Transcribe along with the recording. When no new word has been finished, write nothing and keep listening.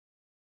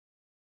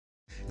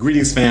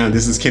Greetings fam,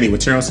 this is Kenny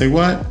with Tarot Say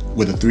What?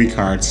 With a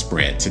 3-card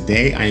spread.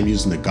 Today I am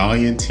using the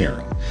Gauean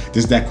Tarot.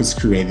 This deck was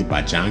created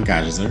by Jon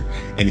Garaizar,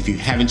 and if you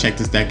haven't checked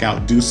this deck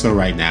out, do so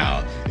right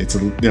now.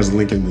 There's a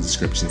link in the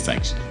description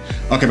section.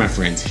 Okay my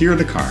friends, here are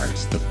the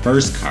cards. The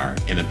first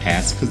card in the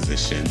past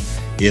position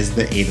is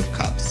the 8 of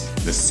Cups.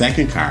 The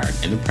second card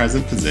in the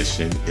present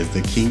position is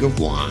the King of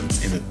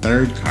Wands, and the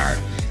third card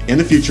in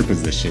the future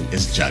position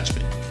is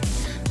Judgment.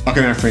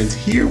 Okay my friends,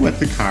 hear what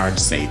the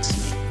cards say to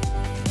me.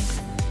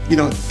 You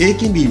know, it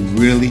can be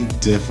really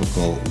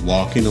difficult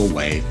walking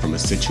away from a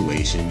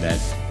situation that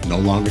no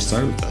longer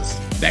serves us.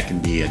 That can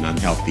be an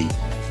unhealthy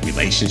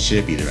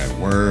relationship, either at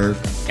work,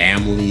 a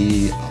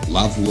family, a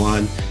loved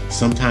one.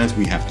 Sometimes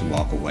we have to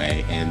walk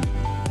away and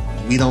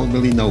we don't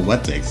really know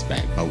what to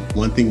expect. But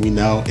one thing we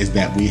know is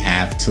that we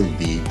have to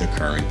leave the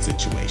current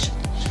situation.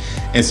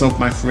 And so,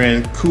 my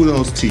friend,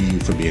 kudos to you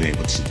for being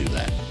able to do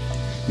that.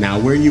 Now,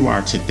 where you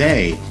are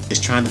today is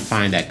trying to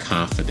find that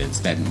confidence,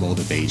 that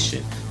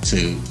motivation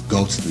to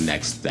go to the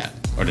next step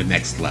or the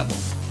next level.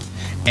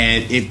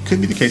 And it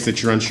could be the case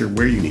that you're unsure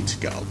where you need to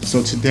go.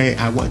 So today,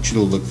 I want you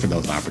to look for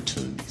those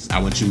opportunities. I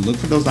want you to look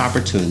for those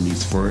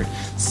opportunities for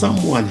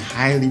someone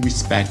highly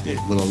respected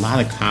with a lot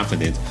of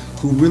confidence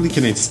who really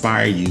can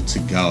inspire you to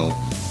go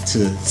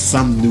to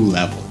some new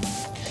level.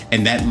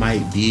 And that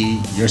might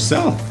be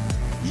yourself.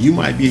 You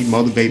might be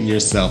motivating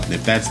yourself. And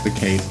if that's the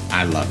case,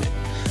 I love it.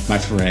 My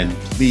friend,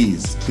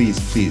 please, please,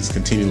 please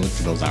continue to look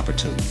for those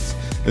opportunities.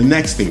 The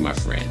next thing, my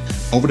friend,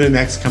 over the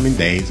next coming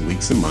days,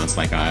 weeks, and months,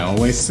 like I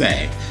always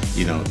say,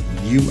 you know,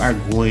 you are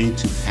going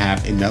to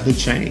have another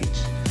change.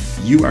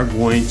 You are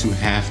going to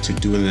have to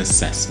do an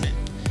assessment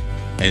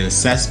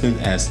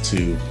as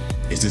to,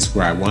 is this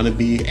where I want to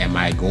be? Am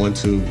I going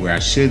to where I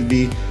should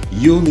be?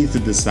 You'll need to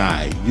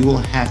decide. You will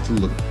have to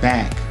look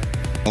back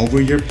over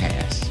your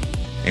past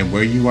and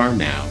where you are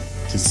now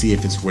to see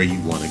if it's where you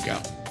want to go.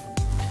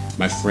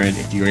 My friend,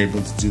 if you're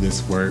able to do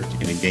this work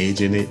and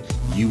engage in it,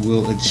 you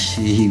will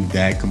achieve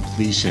that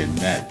completion,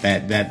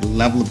 that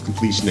level of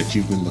completion that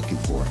you've been looking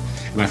for.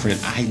 And my friend,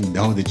 I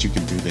know that you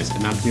can do this,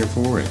 and I'm here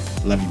for it.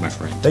 Love you, my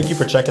friend. Thank you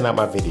for checking out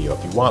my video.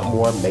 If you want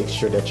more, make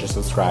sure that you're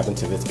subscribing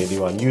to this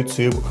video on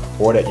YouTube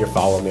or that you're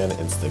following me on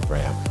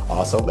Instagram.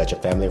 Also, let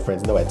your family and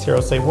friends know that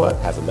Tarot Say What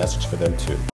has a message for them too.